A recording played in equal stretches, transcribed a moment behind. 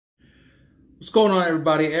What's going on,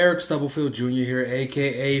 everybody? Eric Stubblefield Jr. here,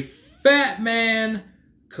 aka Fat Man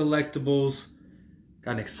Collectibles.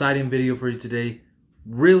 Got an exciting video for you today.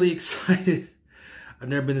 Really excited. I've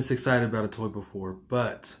never been this excited about a toy before,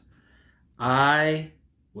 but I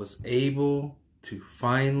was able to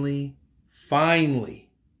finally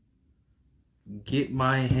get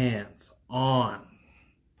my hands on.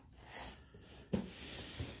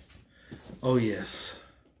 Oh yes.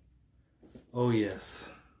 Oh yes.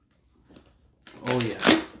 Oh yeah.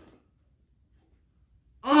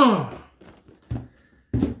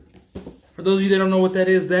 For those of you that don't know what that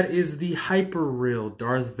is the Hyperreal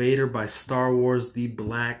Darth Vader by Star Wars, the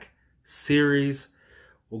Black Series.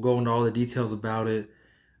 We'll go into all the details about it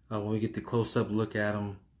when we get the close-up look at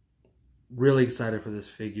him. Really excited for this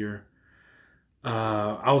figure.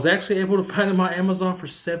 I was actually able to find him on Amazon for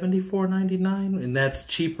 $74.99, and that's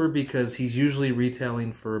cheaper because he's usually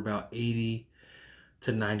retailing for about $80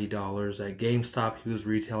 to $90. At GameStop, he was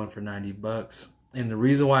retailing for $90. And the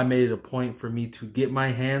reason why I made it a point for me to get my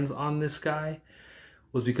hands on this guy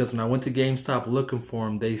was because when I went to GameStop looking for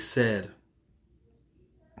him, they said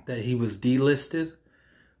that he was delisted,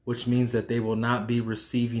 which means that they will not be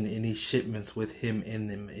receiving any shipments with him in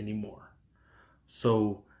them anymore.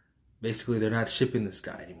 So basically, they're not shipping this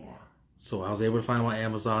guy anymore. So I was able to find him on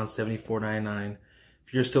Amazon, $74.99.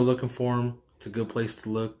 If you're still looking for him, it's a good place to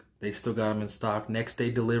look. They still got them in stock. Next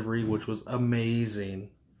day delivery, which was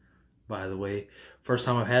amazing, by the way. First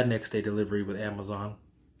time I've had next day delivery with Amazon.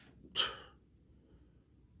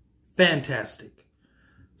 Fantastic.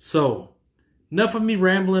 So, enough of me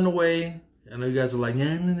rambling away. I know you guys are like,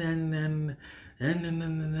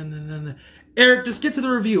 Eric, just get to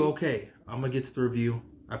the review. Okay, I'm going to get to the review.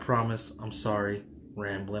 I promise. I'm sorry.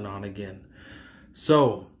 Rambling on again.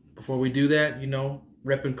 So, before we do that, you know,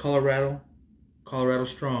 repping Colorado. Colorado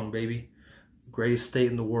strong, baby. Greatest state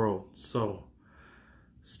in the world. So,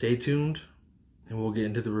 stay tuned and we'll get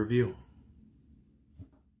into the review.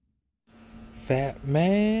 Fat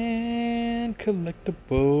Man Collectibles.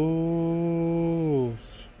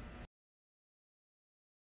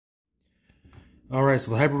 Alright,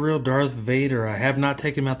 so the Hyperreal Darth Vader. I have not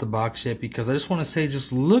taken him out the box yet because I just want to say,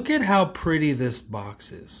 just look at how pretty this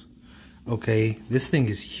box is. Okay, this thing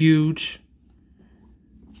is huge.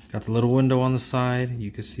 Got the little window on the side.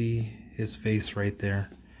 You can see his face right there.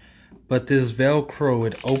 But this Velcro,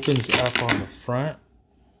 it opens up on the front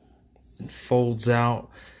and folds out.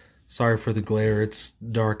 Sorry for the glare, it's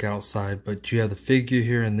dark outside. But you have the figure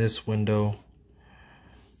here in this window.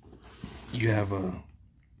 You have a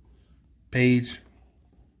page.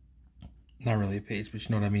 Not really a page, but you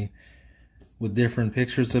know what I mean. With different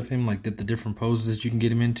pictures of him, like the different poses that you can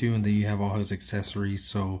get him into. And then you have all his accessories.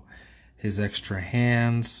 So his extra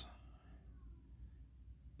hands.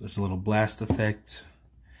 There's a little blast effect.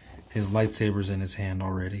 His lightsaber's in his hand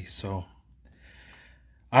already. So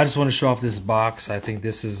I just want to show off this box. I think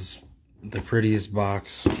this is the prettiest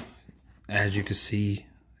box. As you can see,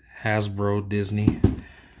 Hasbro, Disney,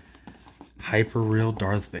 Hyperreal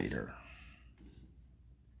Darth Vader.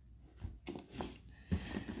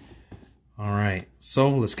 Alright,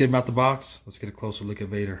 so let's get him out the box. Let's get a closer look at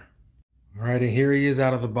Vader. Alright, and here he is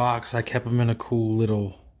out of the box. I kept him in a cool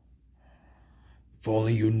little, if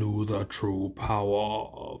only you knew the true power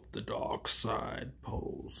of the dark side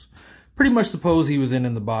pose. Pretty much the pose he was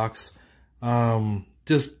in the box.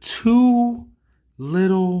 Just two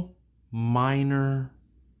little minor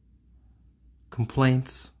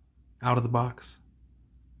complaints out of the box.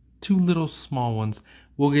 Two little small ones.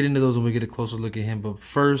 We'll get into those when we get a closer look at him. But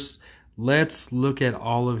first, let's look at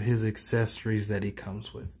all of his accessories that he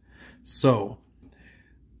comes with. So,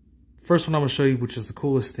 first one I'm going to show you, which is the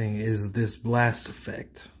coolest thing, is this blast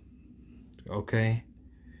effect. Okay?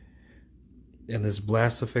 And this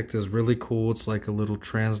blast effect is really cool. It's like a little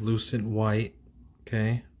translucent white.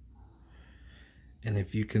 Okay? And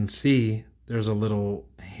if you can see, there's a little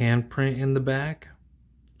handprint in the back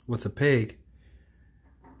with a peg.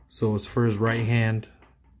 So it's for his right hand.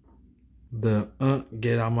 The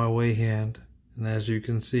get out my way hand. And as you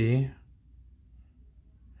can see,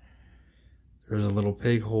 there's a little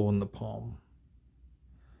peg hole in the palm.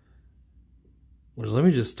 Which, let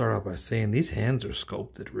me just start off by saying these hands are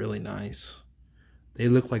sculpted really nice. They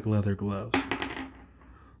look like leather gloves.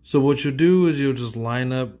 So what you'll do is you'll just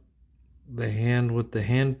line up the hand with the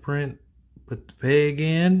handprint, put the peg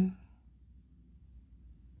in,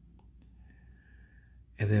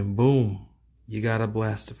 and then boom, you got a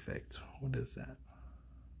blast effect. What is that?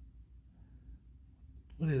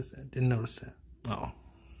 What is that? Didn't notice that. Oh.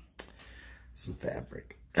 Some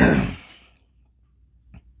fabric.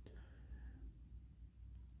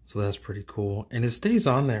 So that's pretty cool. And it stays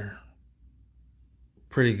on there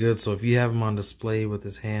pretty good. So if you have him on display with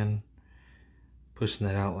his hand pushing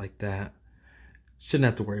that out like that, shouldn't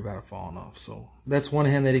have to worry about it falling off. So that's one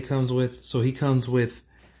hand that he comes with. So he comes with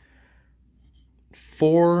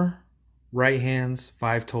 4 right hands,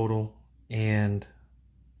 5 total, and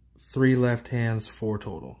 3 left hands, 4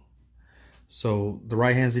 total. So the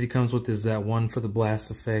right hands that he comes with is that one for the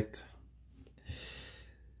blast effect.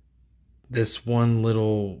 This one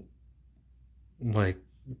little, like,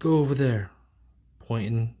 go over there,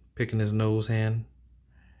 pointing, picking his nose hand.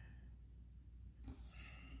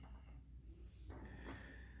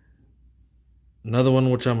 Another one,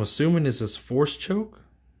 which I'm assuming is his force choke.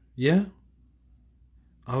 Yeah.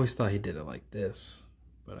 I always thought he did it like this,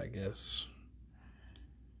 but I guess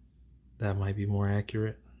that might be more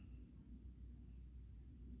accurate.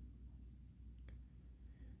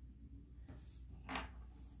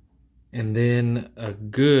 And then a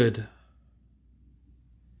good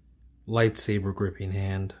lightsaber gripping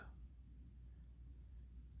hand.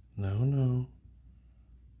 No.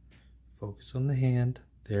 Focus on the hand.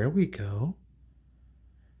 There we go.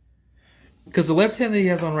 Because the left hand that he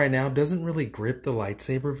has on right now doesn't really grip the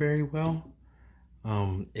lightsaber very well.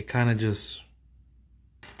 It kind of just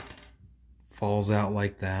falls out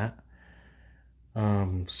like that.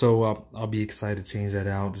 So I'll be excited to change that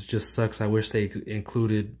out. It just sucks. I wish they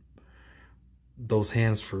included those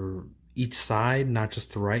hands for each side, not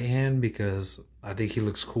just the right hand, because I think he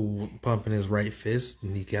looks cool pumping his right fist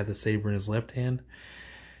and he got the saber in his left hand.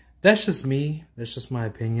 That's just me. That's just my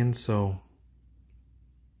opinion. So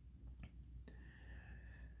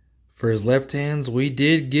for his left hands, we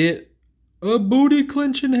did get a booty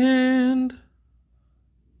clenching hand.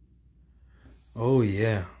 Oh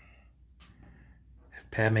yeah. If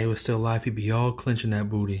Padme was still alive, he'd be all clenching that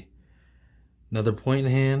booty. Another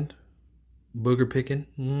pointing hand. Booger picking.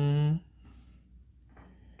 And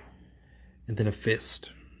then a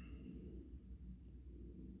fist.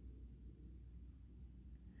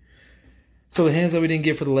 So the hands that we didn't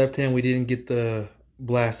get for the left hand, we didn't get the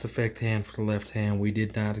blast effect hand for the left hand. We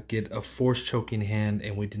did not get a force choking hand,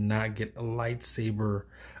 and we did not get a lightsaber,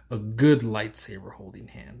 a good lightsaber holding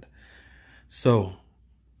hand. So,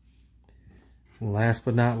 last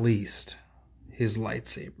but not least, his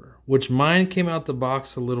lightsaber, which mine came out the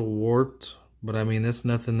box a little warped, but I mean, that's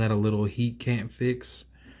nothing that a little heat can't fix.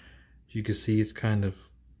 You can see it's kind of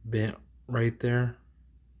bent right there.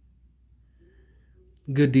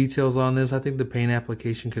 Good details on this. I think the paint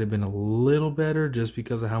application could have been a little better just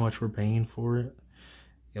because of how much we're paying for it.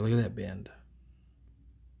 Yeah, look at that bend.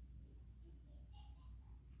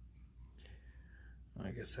 I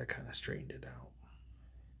guess that kind of straightened it out.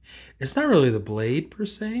 It's not really the blade per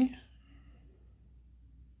se.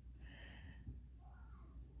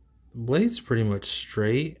 The blade's pretty much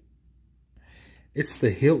straight. It's the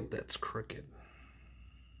hilt that's crooked.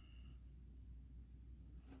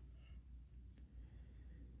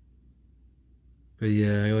 But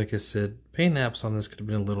yeah, like I said, paint apps on this could have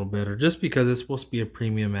been a little better just because it's supposed to be a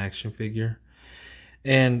premium action figure.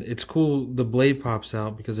 And it's cool, the blade pops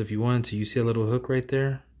out because if you wanted to, you see a little hook right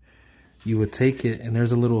there? You would take it and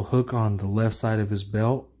there's a little hook on the left side of his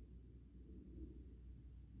belt.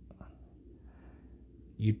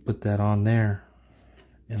 You put that on there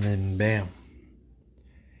and then bam.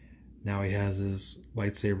 Now he has his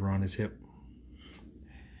lightsaber on his hip.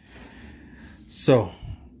 So,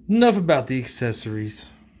 enough about the accessories.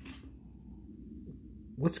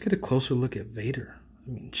 Let's get a closer look at Vader.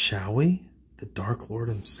 I mean, shall we? The Dark Lord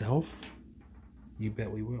himself? You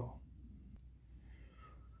bet we will.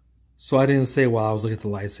 So I didn't say while I was looking at the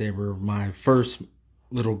lightsaber, my first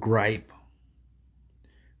little gripe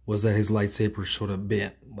was that his lightsaber showed up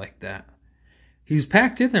bent like that. He's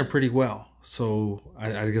packed in there pretty well. So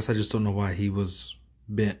I guess I just don't know why he was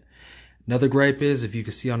bent. Another gripe is, if you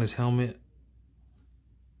can see on his helmet,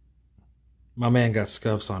 my man got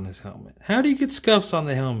scuffs on his helmet. How do you get scuffs on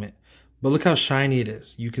the helmet? But look how shiny it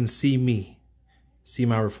is. You can see me. See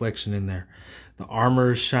my reflection in there. The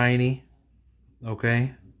armor is shiny.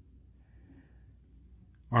 Okay.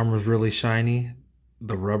 Armor's really shiny.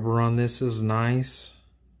 The rubber on this is nice.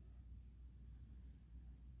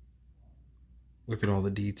 Look at all the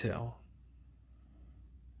detail.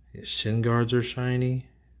 His shin guards are shiny.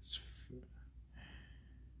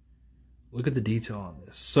 Look at the detail on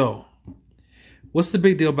this. So, what's the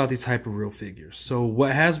big deal about these Hyperreal figures? So,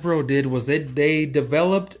 what Hasbro did was they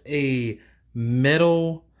developed a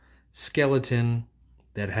metal skeleton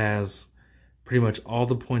that has pretty much all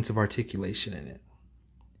the points of articulation in it.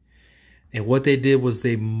 And what they did was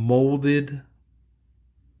they molded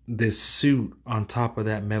this suit on top of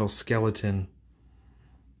that metal skeleton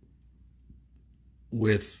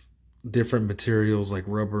with different materials like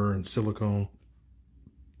rubber and silicone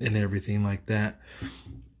and everything like that,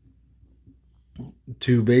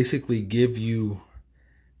 to basically give you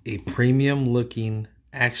a premium looking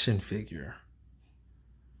action figure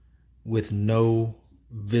with no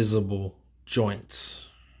visible joints.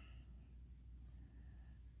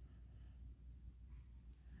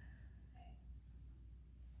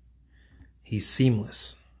 He's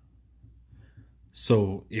seamless.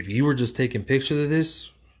 So if you were just taking pictures of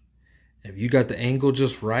this, if you got the angle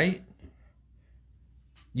just right,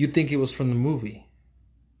 you'd think it was from the movie.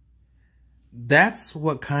 That's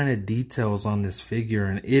what kind of details on this figure,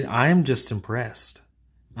 and I am just impressed.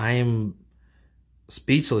 I am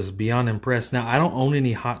speechless, beyond impressed. Now, I don't own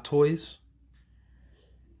any Hot Toys,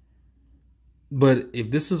 but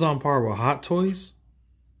if this is on par with Hot Toys,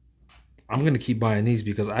 I'm going to keep buying these,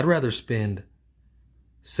 because I'd rather spend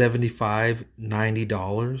 $75,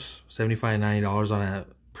 $90 on a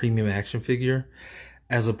premium action figure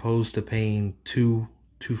as opposed to paying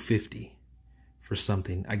 $250 for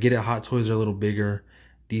something. I get it, Hot Toys are a little bigger,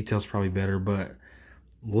 details probably better, but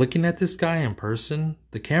looking at this guy in person,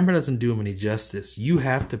 the camera doesn't do him any justice. You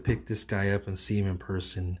have to pick this guy up and see him in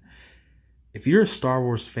person. If you're a Star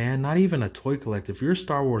Wars fan, not even a toy collector, if you're a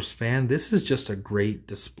Star Wars fan, this is just a great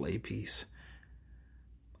display piece.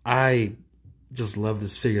 I just love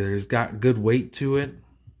this figure. It's got good weight to it.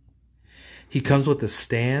 He comes with a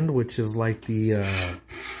stand, which is like the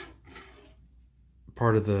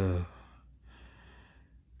part of the,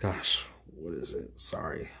 gosh, what is it?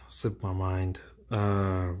 Sorry, slipped my mind.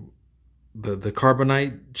 The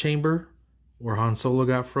carbonite chamber where Han Solo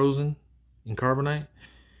got frozen in carbonite.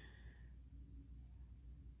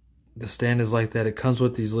 The stand is like that. It comes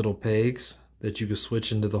with these little pegs that you can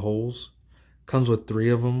switch into the holes. Comes with 3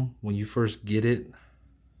 of them. When you first get it,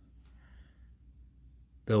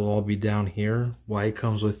 they'll all be down here. Why it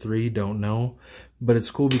comes with 3, don't know. But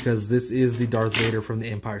it's cool because this is the Darth Vader from The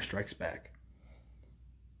Empire Strikes Back.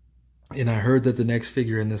 And I heard that the next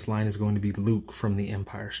figure in this line is going to be Luke from The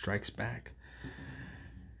Empire Strikes Back.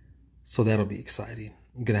 So that'll be exciting.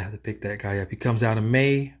 I'm going to have to pick that guy up. He comes out in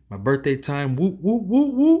May, my birthday time. Whoop, whoop,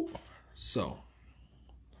 whoop, whoop. So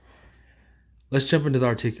let's jump into the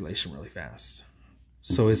articulation really fast.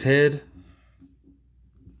 So his head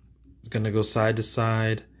is going to go side to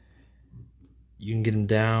side. You can get him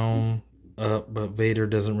down, up, but Vader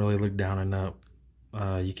doesn't really look down and up.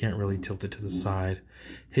 You can't really tilt it to the side.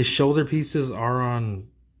 His shoulder pieces are on,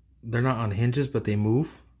 they're not on hinges, but they move.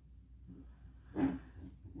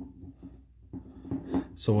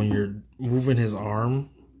 So when you're moving his arm,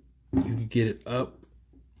 you can get it up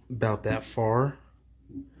about that far.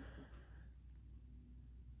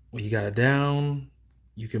 When you got it down,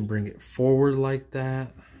 you can bring it forward like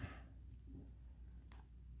that.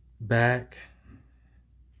 Back.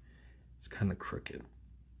 It's kind of crooked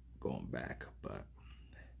going back, but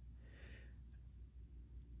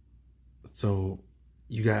so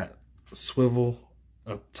you got swivel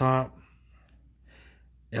up top,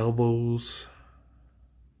 elbows,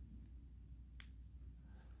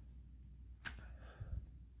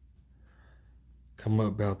 come up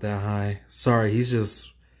about that high. Sorry,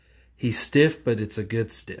 he's stiff, but it's a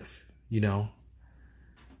good stiff, you know.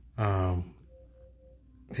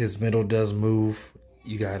 His middle does move.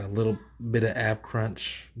 You got a little bit of ab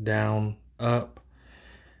crunch down, up.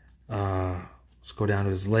 Let's go down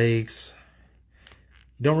to his legs.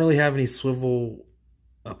 You don't really have any swivel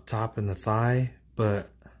up top in the thigh,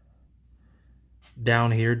 but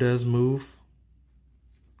down here does move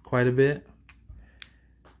quite a bit.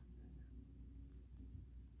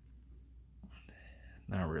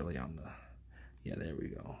 Not really on the, yeah, there we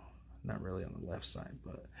go. Not really on the left side,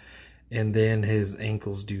 but, and then his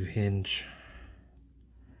ankles do hinge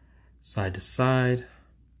side to side,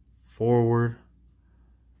 forward,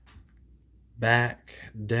 back,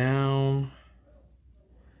 down,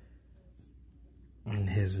 and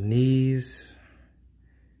his knees,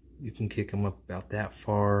 you can kick him up about that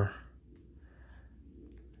far.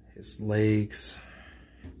 His legs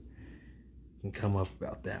can come up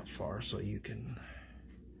about that far, so you can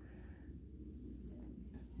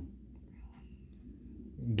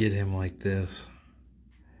get him like this.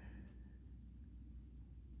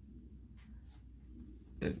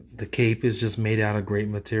 The cape is just made out of great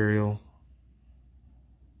material.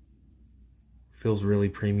 Feels really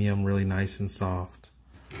premium, really nice and soft.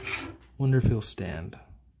 Wonder if he'll stand.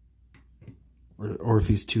 Or if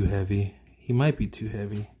he's too heavy. He might be too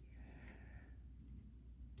heavy.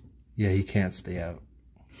 Yeah, he can't stay out.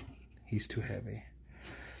 He's too heavy.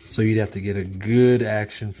 So you'd have to get a good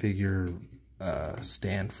action figure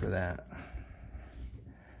stand for that.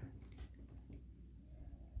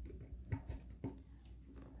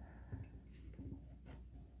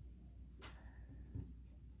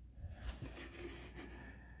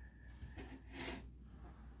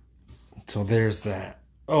 So there's that.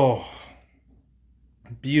 Oh,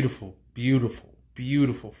 beautiful, beautiful,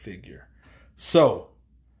 beautiful figure. So,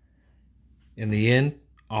 in the end,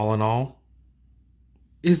 all in all,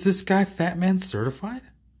 is this guy Fat Man certified?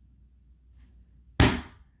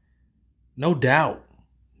 No doubt.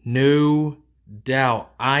 No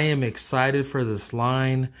doubt. I am excited for this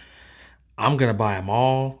line. I'm going to buy them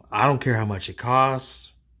all. I don't care how much it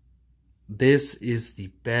costs. This is the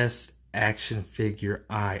best action figure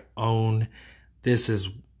I own. This is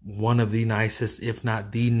one of the nicest, if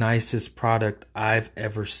not the nicest product I've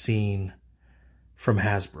ever seen from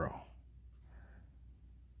Hasbro.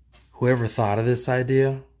 Whoever thought of this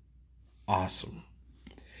idea, awesome.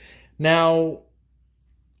 Now,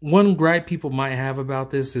 one gripe people might have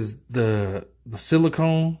about this is the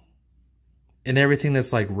silicone and everything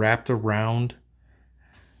that's like wrapped around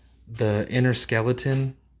the inner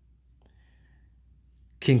skeleton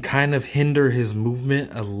can kind of hinder his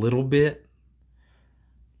movement a little bit.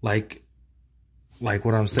 Like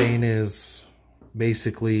what I'm saying is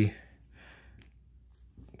basically,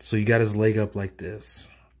 so you got his leg up like this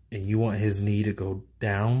and you want his knee to go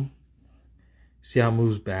down. See how it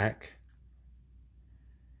moves back?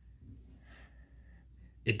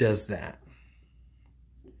 It does that.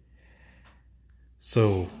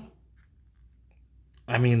 So,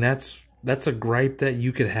 I mean, that's a gripe that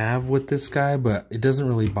you could have with this guy, but it doesn't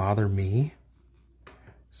really bother me.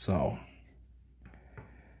 So,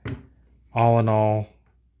 all in all,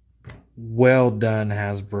 well done,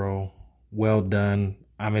 Hasbro. Well done.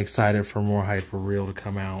 I'm excited for more Hyperreal to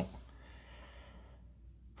come out.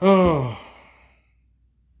 Oh,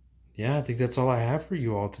 yeah, I think that's all I have for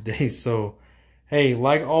you all today. So, hey,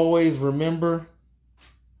 like always, remember,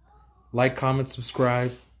 like, comment,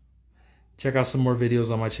 subscribe. Check out some more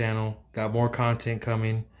videos on my channel. Got more content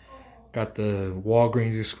coming. Got the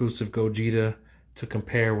Walgreens exclusive Gogeta to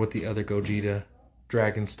compare with the other Gogeta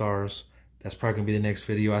Dragon Stars. That's probably going to be the next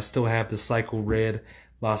video. I still have the Cycle Red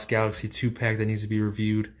Lost Galaxy 2-pack that needs to be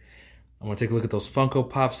reviewed. I'm going to take a look at those Funko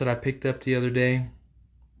Pops that I picked up the other day.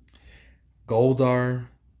 Goldar.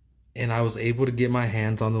 And I was able to get my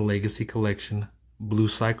hands on the Legacy Collection Blue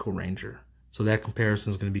Cycle Ranger. So that comparison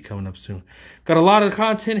is going to be coming up soon. Got a lot of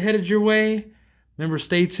content headed your way. Remember,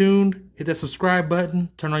 stay tuned. Hit that subscribe button.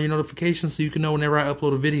 Turn on your notifications so you can know whenever I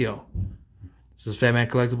upload a video. This is Fat Man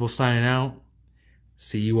Collectibles signing out.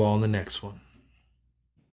 See you all in the next one.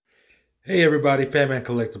 Hey everybody, Fat Man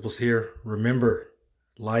Collectibles here. Remember,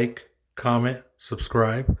 like, comment,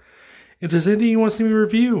 subscribe. If there's anything you want to see me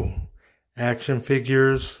review, action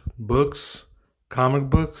figures, books, comic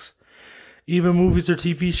books, even movies or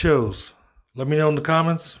TV shows, let me know in the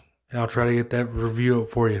comments, and I'll try to get that review up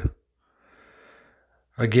for you.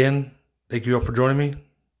 Again, thank you all for joining me.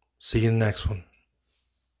 See you in the next one.